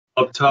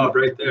Up top,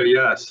 right there,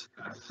 yes.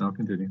 I'll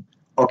continue.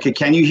 Okay,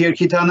 can you hear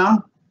Kita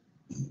now?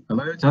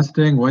 Hello,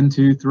 testing. 1,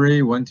 2,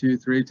 3. 1, 2,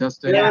 3.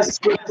 Testing. Yes,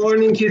 good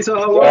morning, Kita.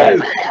 How are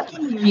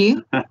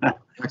you?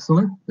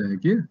 Excellent.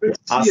 Thank you.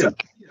 Awesome.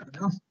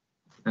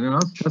 Anyone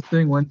else?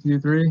 Testing. 1, 2,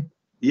 3.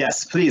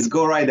 Yes, please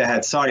go right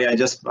ahead. Sorry, I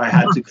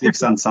had to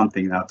click on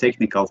something now.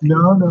 Technical thing.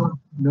 No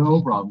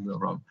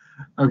problem.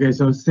 Okay,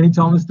 so St.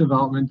 Thomas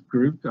Development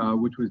Group,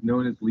 which was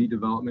known as Lee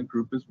Development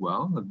Group as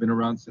well, have been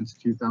around since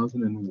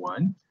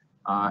 2001.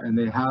 And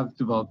they have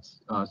developed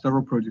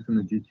several projects in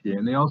the GTA,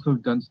 and they also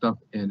have done stuff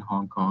in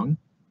Hong Kong,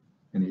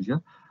 in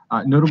Asia.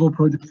 Notable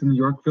projects in the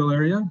Yorkville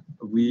area.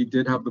 We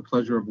did have the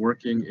pleasure of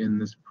working in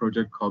this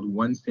project called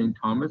One St.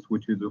 Thomas,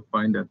 which you'll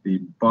find at the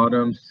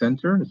bottom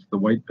center. It's the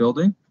white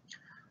building.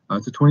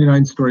 It's a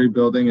 29-story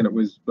building, and it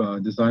was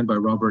designed by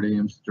Robert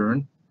A.M.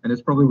 Stern. And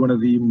it's probably one of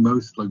the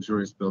most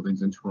luxurious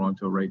buildings in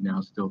Toronto right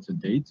now, still to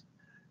date.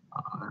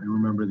 I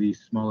remember the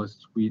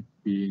smallest suite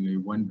being a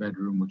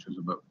one-bedroom, which was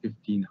about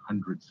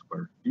 1,500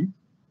 square feet.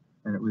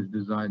 And it was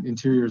designed,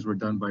 interiors were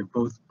done by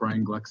both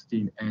Brian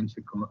Gluckstein and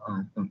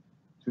Ciccone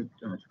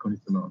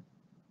Simone.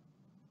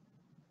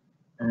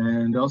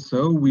 And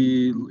also,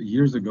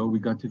 years ago, we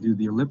got to do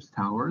the Ellipse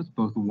Towers,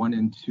 both 1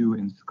 and 2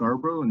 in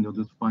Scarborough, and you'll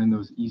just find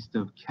those east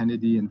of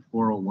Kennedy and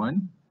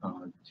 401,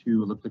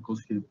 2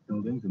 elliptical-shaped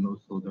buildings, and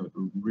those sold out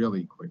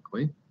really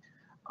quickly.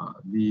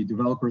 The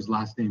developer's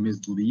last name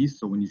is Lee,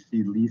 so when you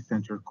see Lee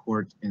Center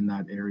Court in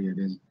that area, it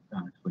is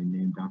actually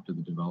named after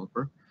the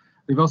developer.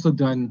 They've also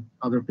done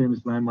other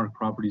famous landmark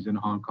properties in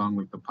Hong Kong,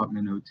 like the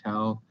Putman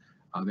Hotel.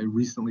 They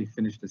recently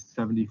finished a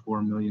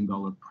 $74 million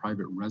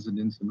private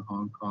residence in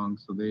Hong Kong,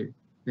 so they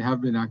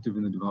have been active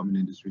in the development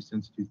industry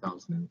since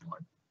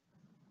 2001.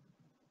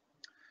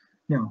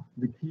 Now,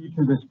 the key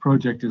to this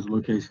project is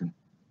location.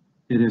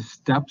 It is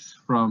steps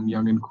from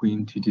Yonge and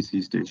Queen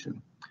TTC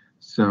station.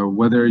 So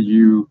whether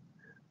you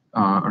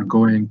are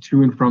going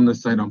to and from the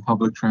site on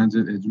public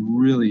transit, it's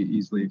really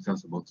easily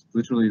accessible. It's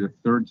literally the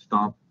third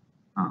stop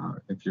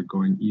if you're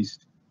going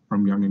east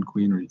from Yonge and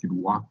Queen, or you could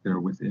walk there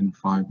within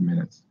 5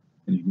 minutes,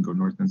 and you can go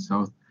north and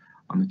south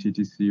on the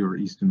TTC or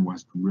east and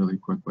west really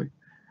quickly.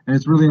 And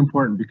it's really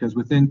important because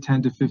within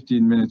 10 to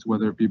 15 minutes,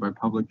 whether it be by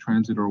public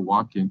transit or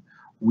walking,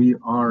 we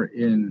are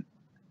in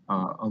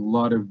a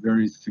lot of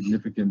very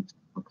significant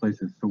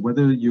places. So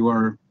whether you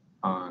are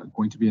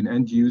going to be an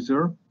end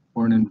user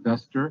or an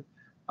investor,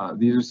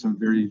 these are some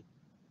very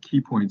key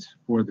points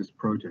for this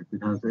project.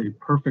 It has a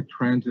perfect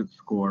transit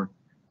score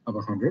of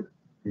 100,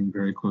 being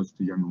very close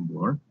to Yonge and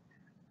Bloor.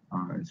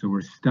 And so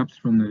we're steps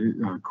from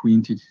the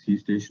Queen TTC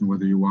station.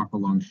 Whether you walk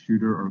along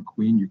Shooter or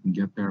Queen, you can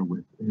get there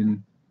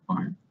within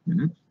 5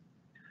 minutes.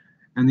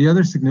 And the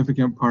other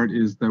significant part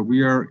is that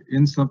we are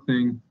in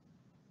something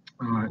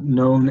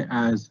known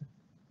as,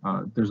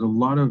 there's a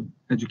lot of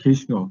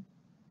educational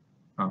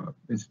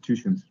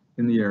institutions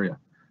in the area.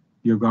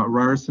 You've got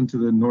Ryerson to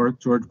the north,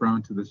 George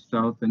Brown to the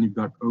south, then you've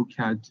got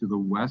OCAD to the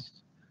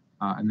west,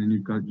 and then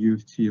you've got U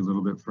of T a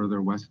little bit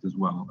further west as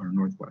well, or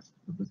northwest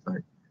of the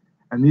site.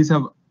 And these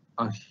have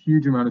a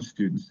huge amount of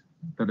students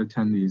that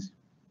attend these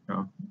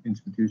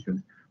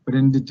institutions. But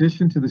in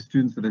addition to the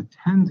students that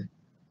attend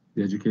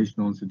the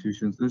educational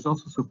institutions, there's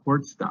also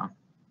support staff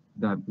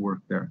that work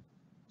there.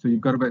 So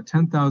you've got about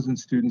 10,000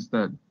 students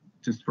that,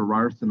 just for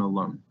Ryerson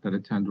alone, that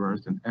attend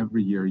Ryerson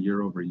every year,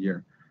 year over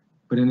year.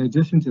 But in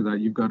addition to that,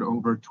 you've got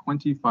over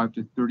 25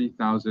 to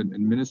 30,000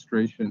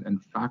 administration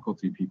and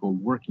faculty people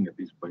working at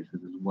these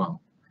places as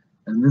well.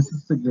 And this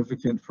is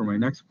significant for my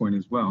next point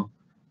as well.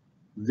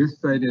 This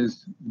site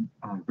is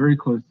very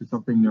close to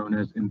something known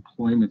as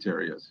employment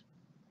areas.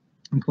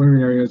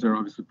 Employment areas are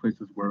obviously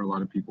places where a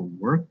lot of people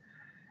work,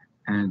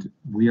 and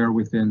we are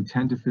within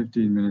 10 to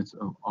 15 minutes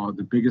of all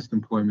the biggest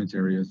employment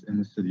areas in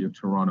the city of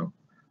Toronto.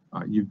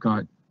 You've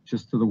got,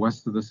 just to the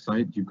west of the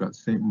site, you've got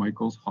St.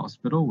 Michael's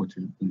Hospital, which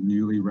is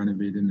newly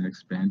renovated and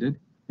expanded.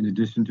 In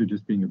addition to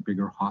just being a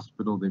bigger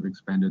hospital, they've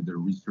expanded their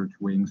research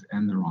wings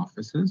and their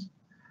offices.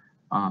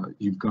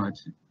 You've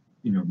got,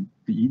 the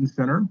Eaton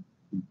Center,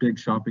 big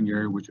shopping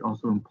area, which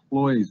also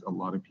employs a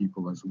lot of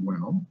people as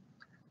well.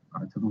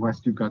 To the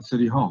west, you've got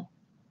City Hall.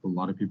 A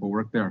lot of people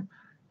work there.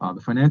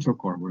 The Financial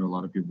Core, where a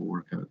lot of people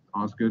work at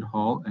Osgoode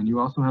Hall. And you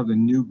also have the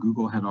new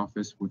Google head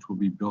office, which will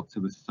be built to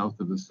the south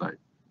of the site.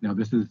 Now,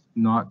 this is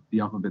not the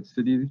Alphabet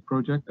City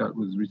project that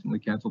was recently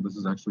canceled. This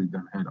is actually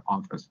their head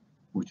office,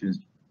 which is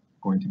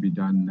going to be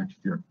done next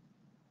year.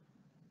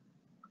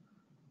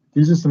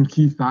 These are some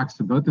key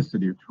facts about the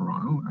city of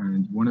Toronto.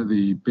 And one of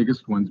the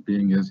biggest ones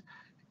being is,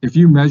 if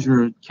you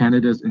measure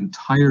Canada's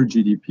entire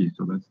GDP,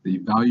 so that's the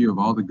value of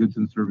all the goods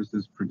and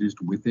services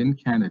produced within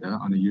Canada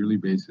on a yearly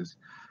basis,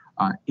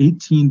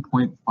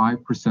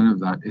 18.5% of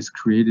that is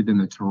created in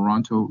the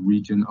Toronto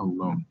region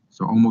alone.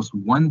 So almost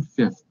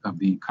 1/5 of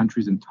the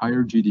country's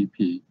entire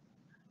GDP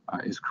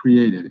is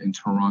created in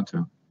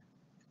Toronto.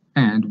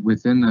 And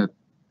within the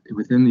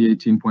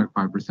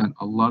 18.5%,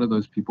 a lot of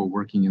those people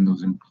working in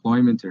those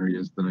employment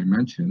areas that I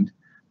mentioned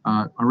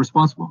are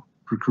responsible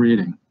for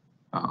creating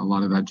a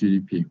lot of that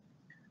GDP.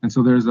 And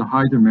so there's a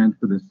high demand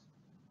for this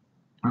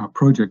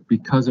project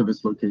because of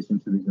its location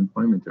to these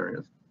employment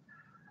areas.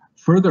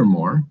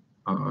 Furthermore,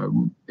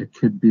 it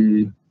could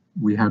be,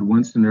 we had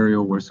one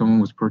scenario where someone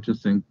was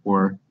purchasing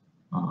for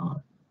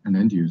an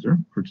end user,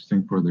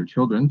 purchasing for their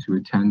children to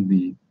attend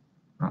the,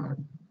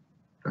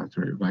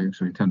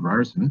 attend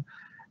Ryerson.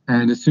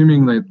 And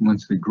assuming that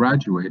once they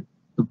graduate,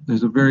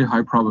 there's a very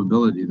high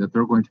probability that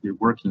they're going to be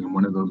working in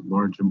one of those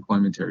large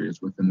employment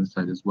areas within the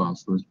site as well.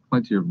 So there's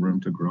plenty of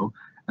room to grow.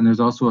 And there's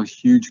also a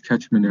huge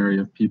catchment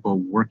area of people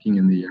working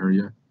in the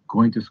area,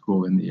 going to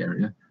school in the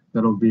area,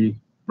 that'll be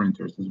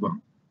renters as well.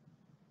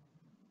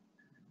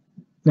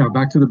 Now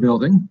back to the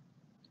building.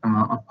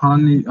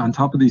 On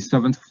top of the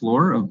 7th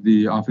floor of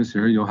the office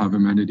area, you'll have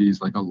amenities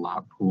like a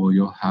lap pool,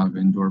 you'll have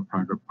indoor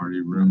private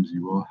party rooms,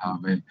 you will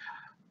have a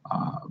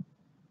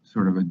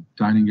sort of a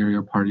dining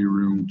area, party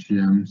room,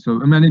 gym. So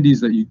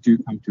amenities that you do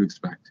come to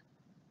expect.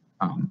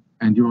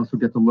 And you also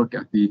get to look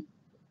at the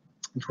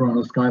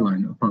Toronto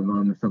skyline up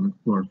on the 7th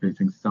floor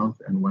facing south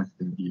and west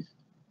and east.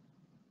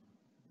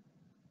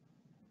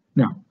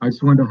 Now, I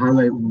just wanted to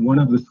highlight one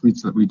of the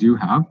suites that we do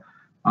have.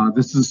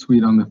 This is a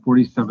suite on the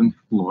 47th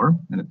floor,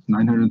 and it's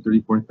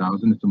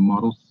 $934,000. It's a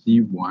Model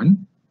C1.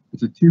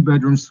 It's a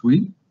 2-bedroom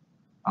suite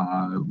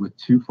with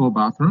 2 full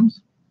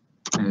bathrooms,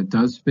 and it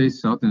does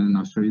face south, and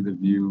I'll show you the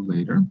view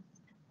later.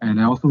 And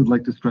I also would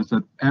like to stress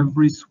that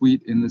every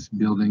suite in this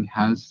building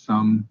has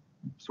some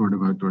sort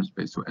of outdoor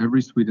space. So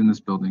every suite in this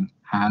building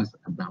has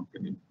a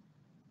balcony.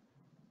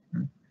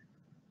 Okay.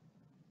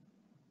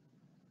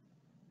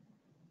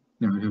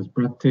 Now it has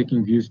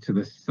breathtaking views to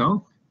the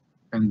south.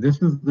 And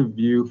this is the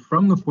view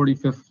from the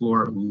 45th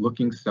floor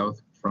looking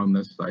south from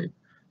this site.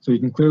 So you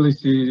can clearly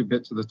see a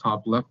bit to the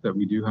top left that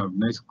we do have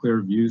nice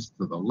clear views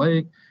to the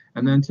lake.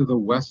 And then to the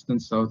west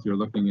and south, you're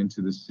looking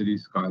into the city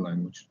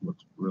skyline, which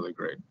looks really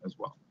great as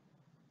well.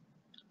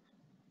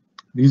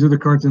 These are the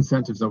current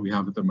incentives that we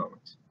have at the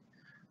moment.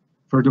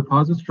 For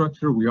deposit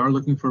structure, we are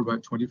looking for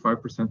about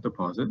 25%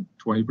 deposit,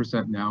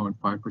 20% now and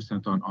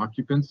 5% on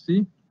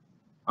occupancy.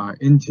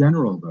 In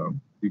general though,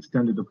 the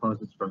extended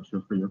deposit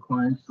structure for your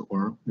clients,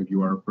 or if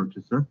you are a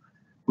purchaser,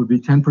 would be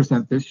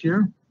 10% this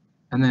year,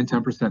 and then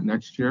 10%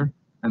 next year,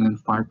 and then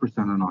 5%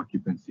 on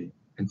occupancy.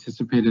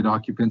 Anticipated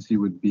occupancy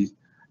would be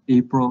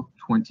April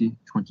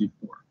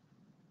 2024.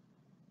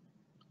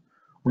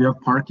 We have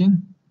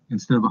parking.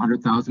 Instead of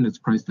 $100,000, it's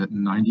priced at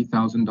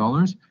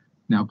 $90,000.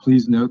 Now,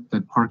 please note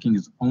that parking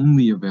is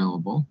only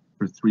available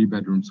for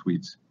 3-bedroom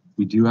suites.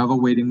 We do have a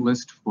waiting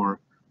list for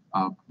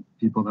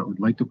people that would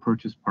like to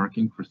purchase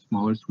parking for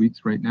smaller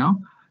suites right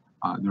now.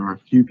 There are a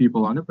few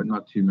people on it, but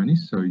not too many,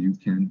 so you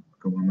can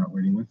go on that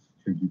waiting list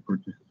should you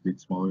purchase a suite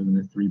smaller than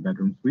a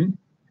 3-bedroom suite.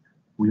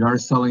 We are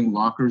selling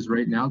lockers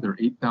right now. They're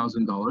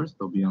 $8,000.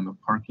 They'll be on the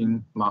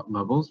parking lot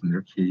levels and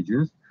they're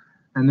cages.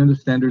 And then the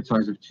standard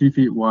size of 2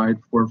 feet wide,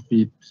 4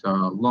 feet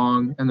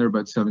long, and they're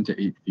about 7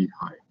 to 8 feet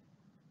high.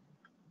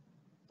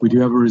 We do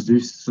have a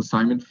reduced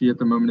assignment fee at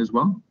the moment as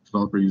well.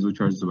 Developer usually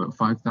charges about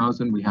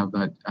 $5,000. We have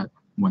that at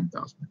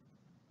 $1,000.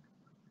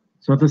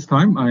 So at this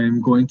time, I am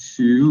going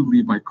to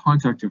leave my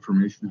contact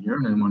information here,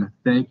 and I want to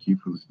thank you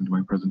for listening to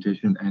my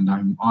presentation. And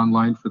I'm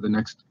online for the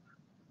next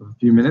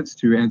few minutes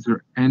to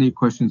answer any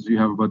questions you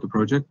have about the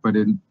project. But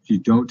if you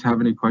don't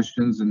have any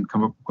questions and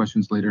come up with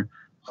questions later,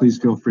 please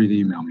feel free to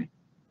email me.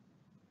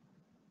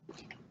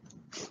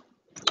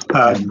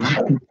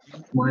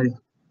 My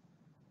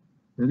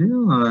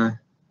video.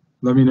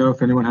 Let me know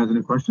if anyone has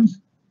any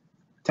questions.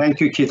 Thank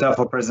you, Kita,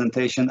 for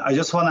presentation. I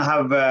just want to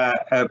have,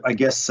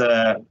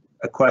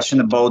 a question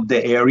about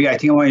the area. I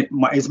think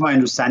it's my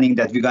understanding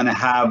that we're going to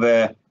have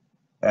a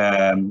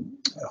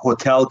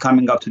hotel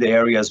coming up to the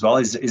area as well.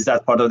 Is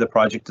that part of the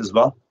project as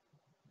well?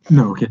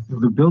 No, okay. So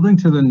the building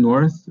to the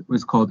north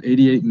was called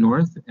 88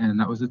 North, and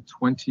that was a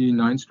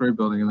 29-story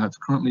building, and that's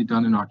currently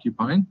done and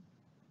occupying.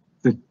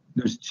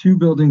 There's 2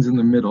 buildings in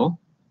the middle,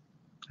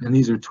 and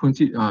these are two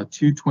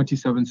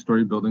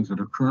 27-story buildings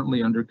that are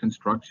currently under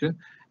construction,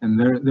 and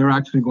they're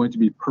actually going to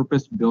be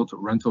purpose-built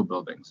rental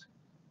buildings.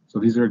 So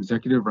these are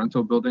executive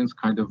rental buildings,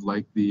 kind of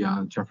like the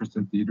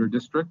Jefferson Theater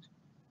District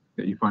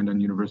that you find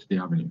on University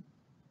Avenue.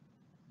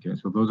 Okay,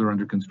 so those are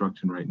under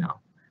construction right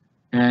now.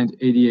 And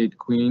 88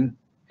 Queen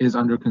is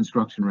under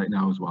construction right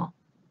now as well.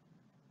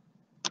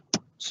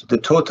 So the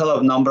total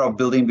of number of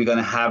buildings we're going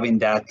to have on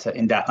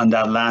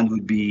that land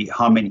would be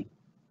how many?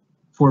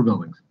 4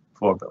 buildings.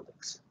 4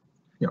 buildings.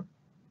 Yeah.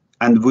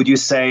 And would you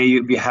say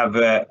we have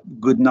a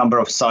good number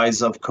of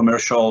size of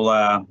commercial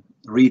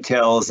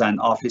retails and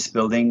office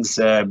buildings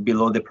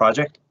below the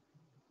project?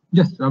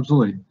 Yes,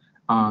 absolutely.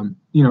 In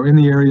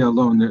the area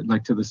alone,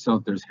 like to the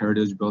south, there's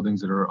heritage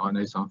buildings that are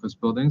nice office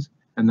buildings.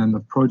 And then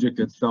the project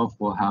itself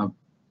will have,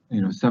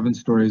 7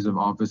 stories of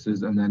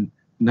offices and then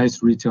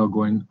nice retail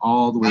going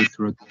all the way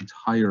through the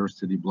entire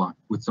city block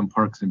with some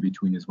parks in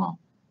between as well.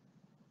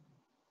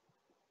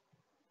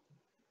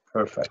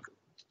 Perfect.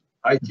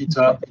 Hi,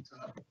 Kita.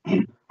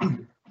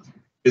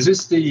 Is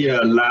this the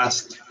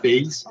last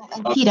phase?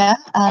 Kita,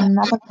 I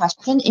have a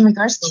question in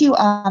regards to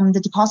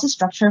the deposit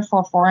structure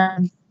for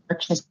foreign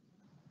purchase.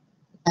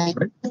 Right.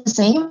 The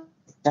same,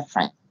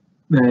 different.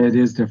 It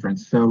is different.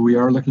 So we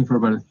are looking for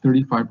about a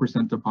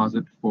 35%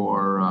 deposit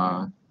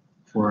for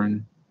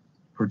foreign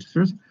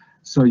purchasers.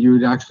 So you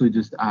would actually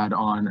just add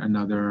on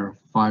another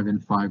 5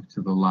 and 5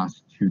 to the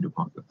last 2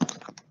 deposits.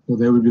 So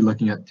they would be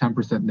looking at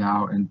 10%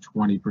 now and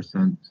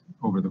 20%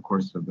 over the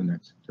course of the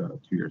next 2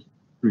 years,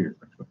 3 years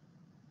actually.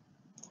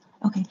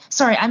 Okay,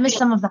 sorry, I missed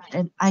some of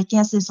that. I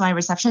guess it's my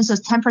reception. So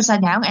it's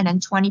 10% now and then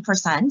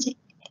 20%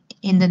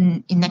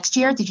 in next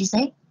year, did you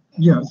say?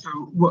 Yeah,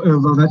 so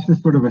well, that's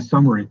just sort of a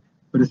summary,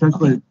 but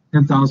essentially Okay.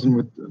 10,000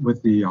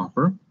 with the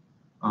offer,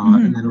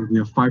 and then it would be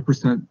a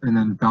 5%, and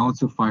then a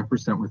balance of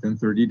 5% within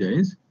 30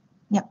 days.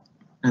 Yep.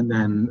 And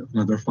then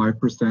another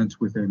 5%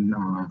 within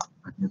I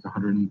think it's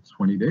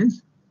 120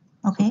 days.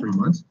 Okay. So 3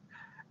 months,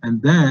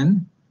 and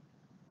then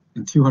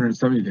in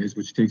 270 days,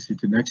 which takes you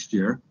to next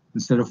year,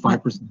 instead of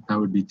 5%, that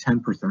would be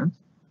 10%.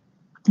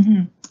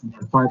 In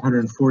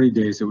 540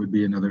 days, it would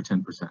be another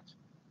 10%.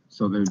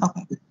 So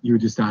you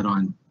would just add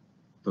on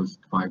those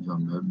 5s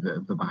on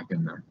the back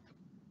end there.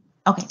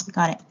 Okay,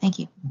 got it. Thank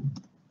you.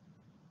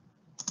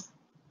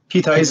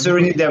 Peter, is there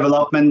any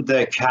development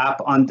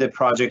cap on the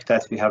project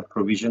that we have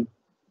provision?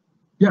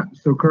 Yeah,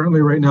 so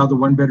currently right now, the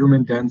 1-bedroom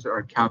and dens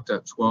are capped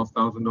at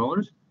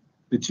 $12,000.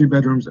 The 2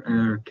 bedrooms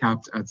are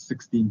capped at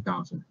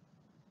 $16,000.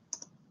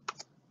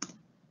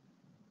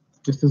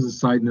 Just as a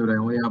side note, I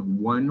only have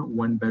one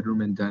 1-bedroom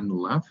and den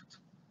left,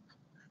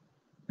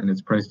 and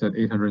it's priced at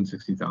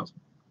 $860,000.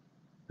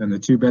 Then the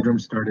 2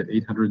 bedrooms start at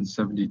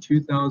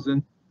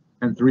 $872,000,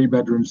 and 3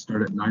 bedrooms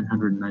start at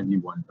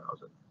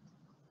 $991,000.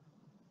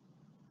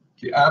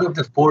 Okay, out of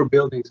the 4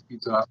 buildings,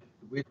 Peter,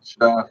 which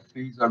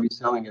phase are we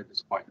selling at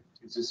this point?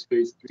 Is this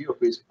phase 3 or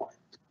phase 4?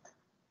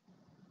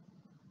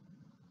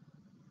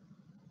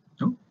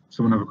 Oh,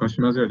 someone have a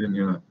question, Mazir? I didn't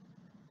hear that.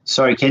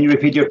 Sorry, can you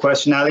repeat your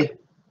question, Ali?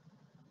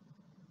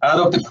 Out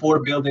of the 4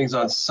 buildings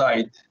on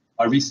site,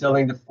 are we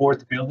selling the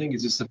 4th building?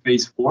 Is this a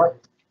phase 4?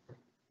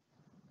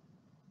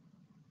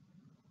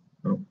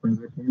 Oh, can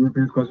you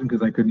repeat the question,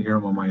 because I couldn't hear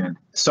him on my end?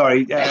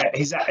 Sorry, I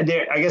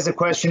guess the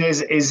question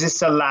is this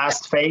the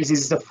last phase?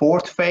 Is this the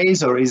 4th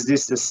phase, or is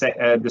this the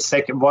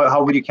second?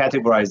 How would you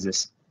categorize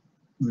this?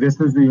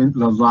 This is the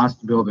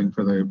last building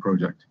for the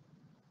project.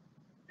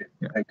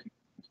 Yeah. Thank you.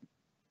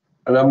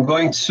 And I'm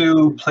going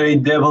to play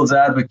devil's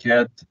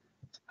advocate.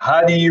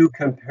 How do you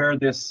compare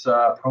this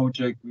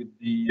project with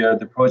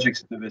the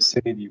projects in the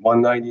vicinity,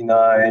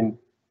 199,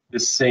 the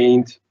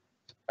Saint,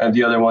 and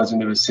the other ones in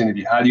the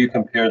vicinity? How do you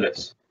compare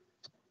this?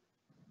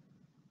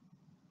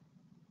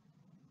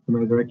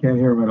 I can't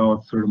hear him at all.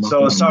 It's sort of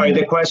So sorry,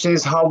 the question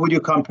is, how would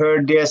you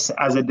compare this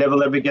as a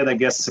devil advocate? I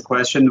guess the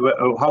question,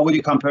 how would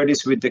you compare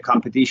this with the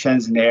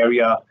competitions in the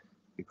area?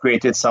 It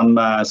created some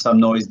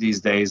noise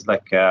these days,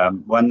 like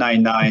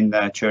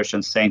 199 Church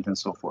and Saint and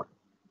so forth.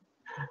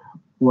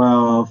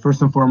 Well,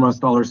 first and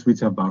foremost, all our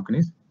suites have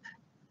balconies.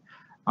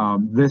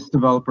 This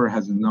developer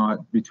has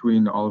not,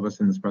 between all of us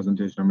in this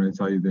presentation, I'm going to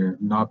tell you,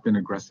 they've not been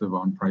aggressive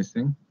on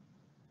pricing,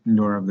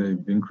 nor have they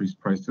increased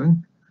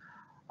pricing.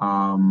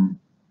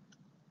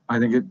 I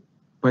think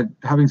but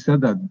having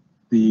said that,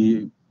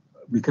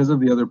 because of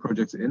the other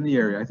projects in the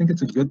area, I think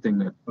it's a good thing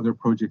that other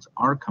projects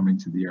are coming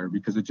to the area,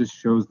 because it just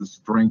shows the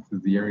strength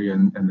of the area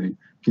and the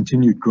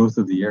continued growth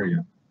of the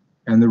area.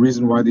 And the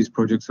reason why these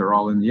projects are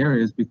all in the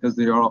area is because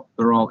they're all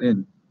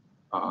in,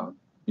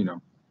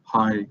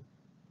 high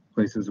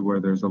places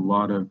where there's a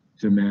lot of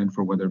demand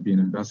for whether it be an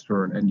investor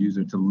or an end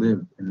user to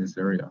live in this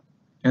area.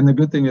 And the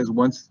good thing is,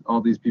 once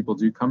all these people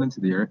do come into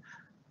the area,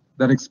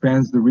 that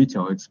expands the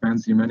retail,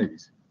 expands the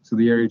amenities. So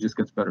the area just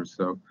gets better.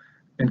 So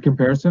in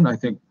comparison, I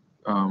think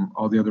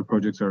all the other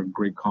projects are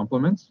great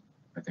complements.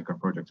 I think our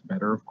project's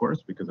better, of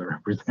course, because I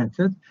represent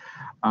it.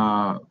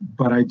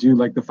 But I do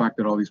like the fact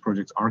that all these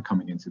projects are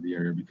coming into the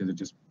area, because it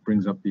just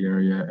brings up the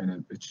area,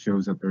 and it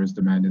shows that there is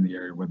demand in the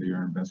area, whether you're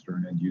an investor or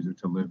an end user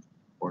to live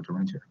or to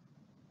rent here.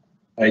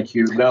 Thank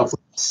you. Now, for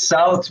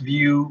South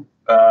View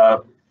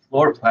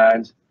floor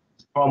plans,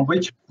 from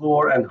which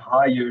floor and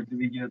higher do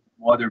we get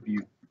water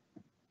view?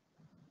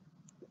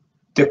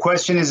 The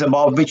question is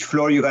about which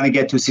floor you're going to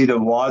get to see the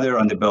water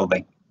on the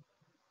building.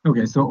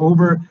 Okay, so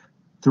over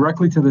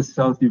directly to the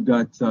south, you've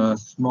got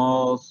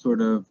small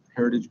sort of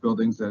heritage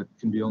buildings that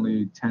can be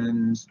only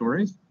 10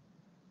 stories.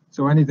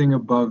 So anything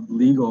above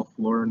legal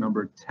floor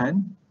number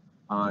 10,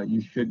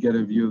 you should get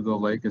a view of the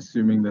lake,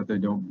 assuming that they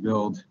don't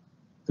build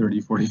 30,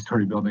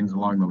 40-story buildings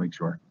along the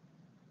lakeshore.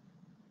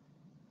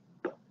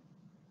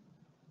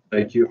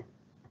 Thank you.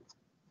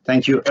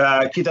 Thank you.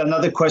 Kit,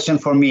 another question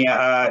for me.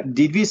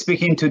 Did we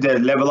speak into the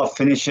level of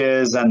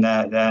finishes and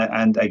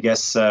I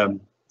guess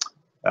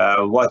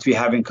what we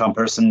have in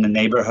comparison in the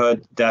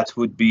neighborhood? That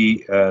would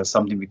be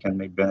something we can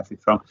make benefit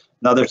from.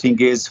 Another thing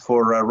is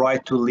for a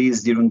right to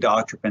lease during the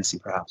occupancy,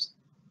 perhaps.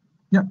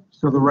 Yeah,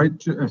 so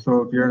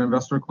so if you're an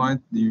investor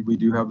client, we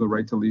do have the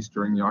right to lease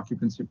during the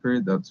occupancy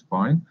period. That's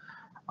fine.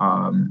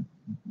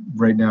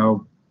 Right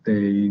now,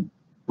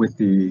 with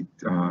the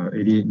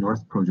 88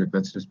 North project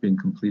that's just being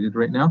completed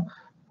right now,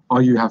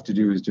 all you have to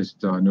do is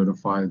just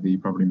notify the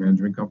property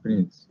management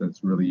company.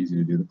 That's really easy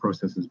to do. The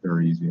process is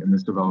very easy, and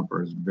this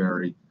developer is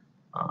very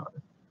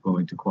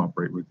willing to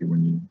cooperate with you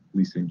when you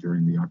leasing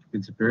during the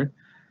occupancy period.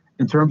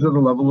 In terms of the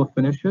level of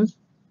finishes,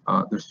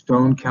 there's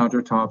stone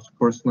countertops,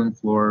 porcelain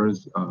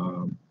floors,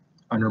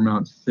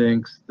 undermount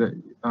sinks. That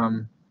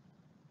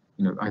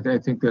I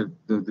think that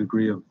the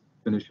degree of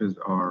finishes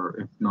are,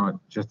 if not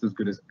just as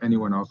good as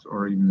anyone else,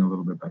 or even a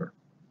little bit better.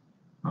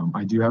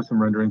 I do have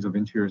some renderings of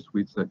interior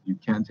suites that you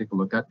can take a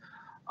look at,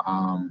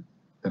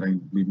 that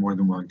I'd be more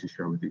than willing to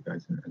share with you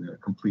guys, and a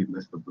complete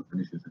list of the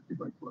finishes if you'd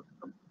like to look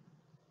at them.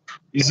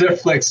 Is there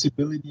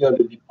flexibility on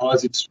the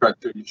deposit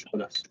structure you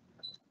showed us?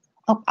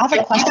 Oh, I have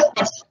a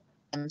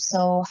question.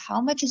 So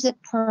how much is it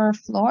per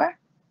floor?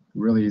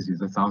 Really easy.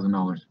 It's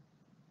 $1,000.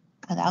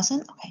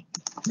 1,000? Okay.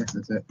 Yeah,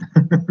 that's it.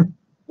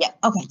 Yeah,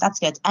 okay, that's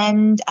good.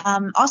 And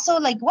also,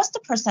 like, what's the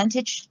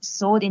percentage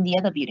sold in the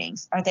other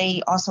buildings? Are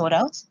they all sold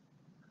out?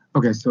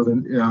 Okay, so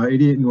then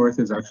 88 North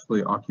is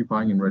actually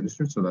occupying and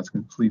registered, so that's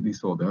completely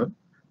sold out.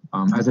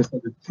 As I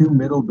said, the two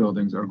middle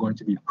buildings are going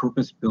to be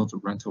purpose-built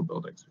rental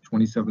buildings,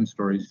 27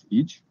 stories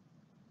each,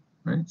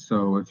 right?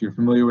 So if you're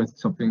familiar with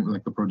something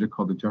like the project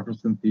called the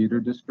Jefferson Theater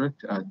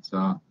District at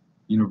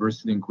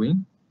University and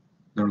Queen,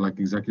 they're like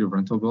executive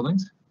rental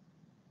buildings.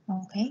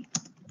 Okay.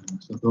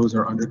 So those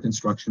are under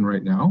construction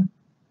right now.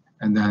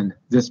 And then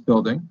this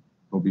building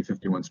will be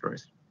 51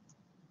 stories.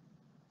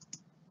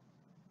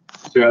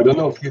 So I don't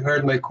know if you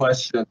heard my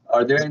question.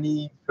 Are there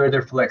any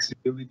further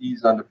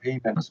flexibilities on the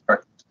payment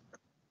structure?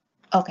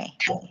 Okay.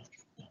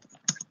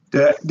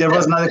 There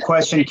was another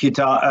question,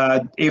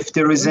 Kita. If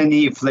there is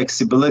any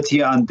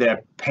flexibility on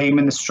the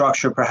payment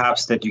structure,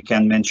 perhaps that you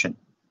can mention.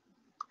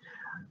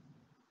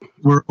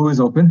 We're always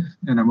open,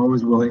 and I'm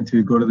always willing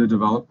to go to the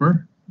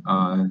developer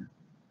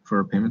for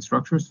a payment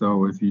structure.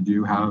 So if you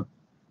do have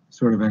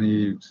sort of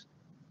any,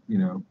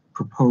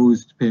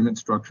 proposed payment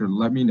structure,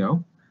 let me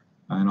know,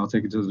 and I'll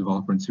take it to the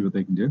developer and see what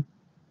they can do.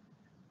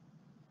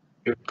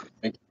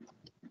 Thank you.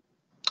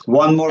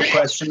 One more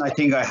question I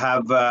think I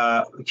have,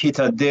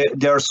 Kita.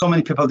 There are so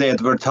many people, they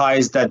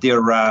advertise that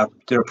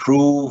they're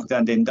approved,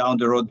 and then down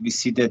the road we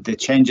see that the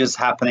changes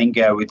happening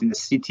within the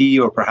city,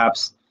 or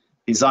perhaps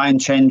design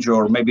change,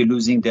 or maybe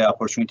losing the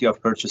opportunity of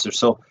purchaser.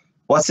 So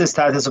what's the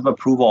status of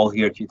approval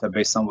here, Kita,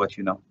 based on what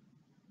you know?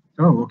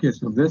 Oh, okay.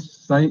 So this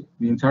site,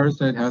 the entire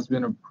site has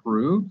been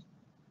approved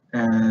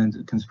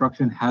and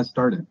construction has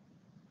started.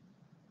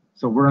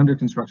 So we're under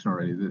construction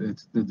already.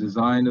 It's the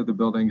design of the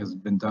building has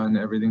been done.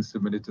 Everything's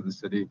submitted to the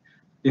city.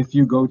 If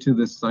you go to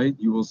this site,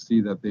 you will see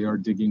that they are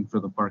digging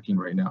for the parking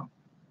right now.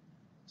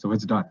 So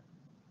it's done.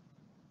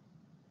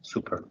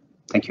 Super.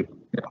 Thank you.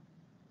 Yeah.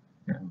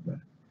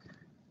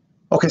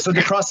 Okay, so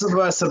the process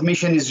of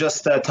submission is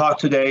just talk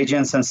to the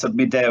agents and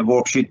submit the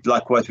worksheet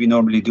like what we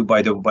normally do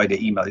by the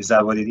email. Is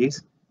that what it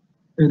is?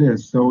 It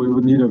is. So we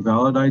would need a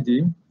valid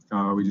ID.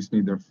 We just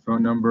need their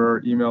phone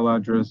number, email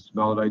address,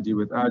 valid ID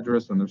with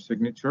address, and their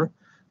signature.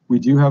 We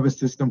do have a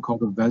system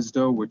called a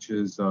VESDO, which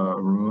is a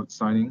remote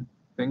signing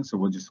thing. So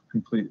we'll just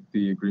complete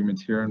the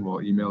agreement here and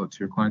we'll email it to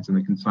your clients, and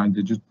they can sign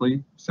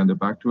digitally, send it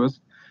back to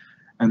us.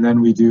 And then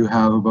we do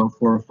have about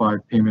 4 or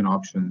 5 payment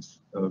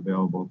options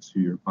available to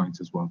your clients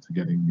as well, to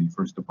getting the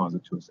first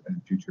deposit to us and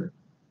future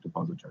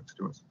deposit checks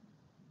to us.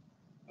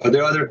 Are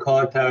there other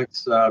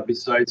contacts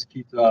besides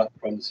Kita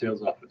from the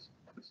sales office?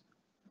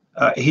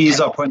 He is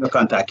our point of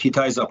contact.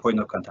 Kita is our point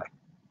of contact.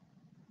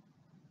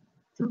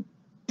 Sure.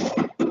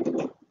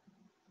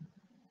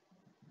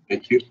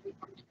 Thank you.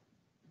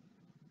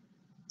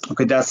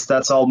 Okay,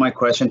 that's all my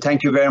question.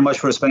 Thank you very much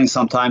for spending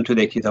some time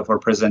today, Kita, for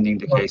presenting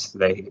the case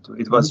today.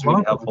 It was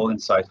really helpful,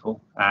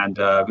 insightful, and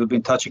we'll be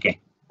in touch again.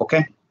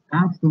 Okay?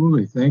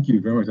 Absolutely. Thank you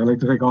very much. I'd like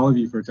to thank all of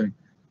you for attending.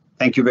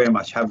 Thank you very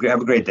much. Have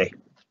a great day.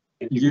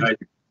 Thank you. Thank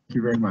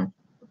you very much.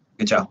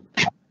 Good job.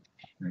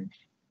 Thanks.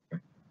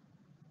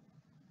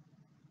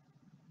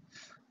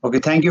 Okay,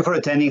 thank you for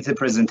attending the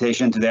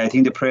presentation today. I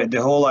think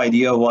the whole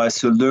idea was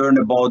to learn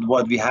about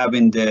what we have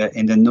in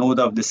the node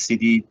of the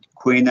city,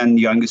 Queen and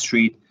Yonge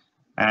Street,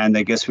 and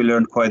I guess we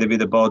learned quite a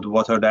bit about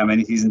what are the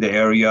amenities in the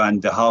area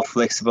and how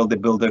flexible the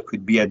builder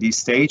could be at this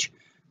stage.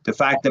 The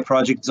fact that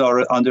projects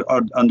are under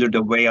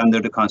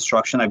the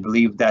construction, I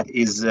believe that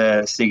is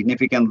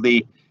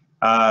significantly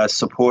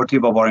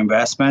supportive of our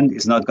investment.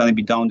 It's not going to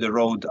be down the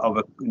road of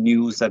a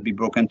news that be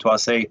broken to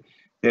us, say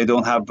they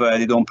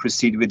don't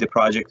proceed with the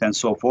project and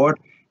so forth.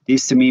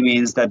 This to me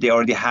means that they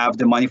already have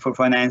the money for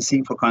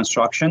financing for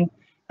construction,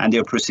 and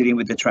they're proceeding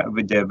with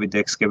the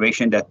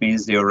excavation. That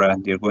means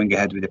they're going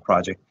ahead with the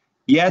project.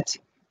 Yet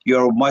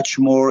you're much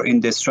more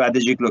in the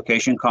strategic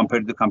location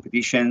compared to the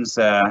competitions,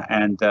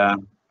 and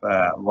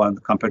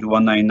compared to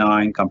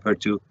 199,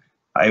 compared to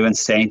even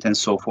Saint and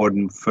so forth,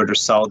 and further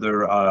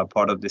southern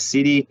part of the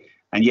city.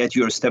 And yet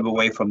you're a step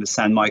away from the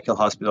San Michael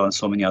Hospital and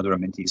so many other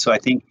amenities. So I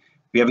think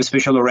we have a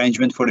special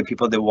arrangement for the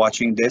people that are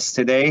watching this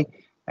today.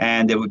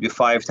 And there would be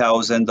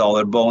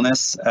 $5,000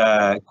 bonus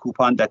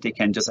coupon that they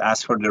can just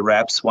ask for the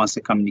reps once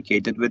they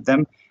communicated with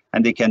them.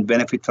 And they can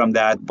benefit from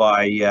that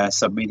by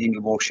submitting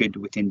a worksheet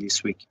within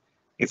this week.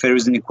 If there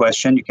is any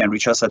question, you can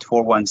reach us at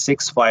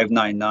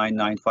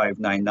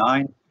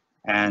 416-599-9599.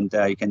 And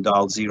you can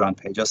dial 0 and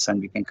page us, and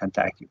we can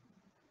contact you.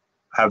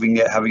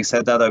 having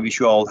said that, I wish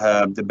you all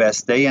the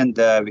best day, and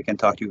we can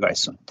talk to you guys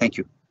soon. Thank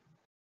you.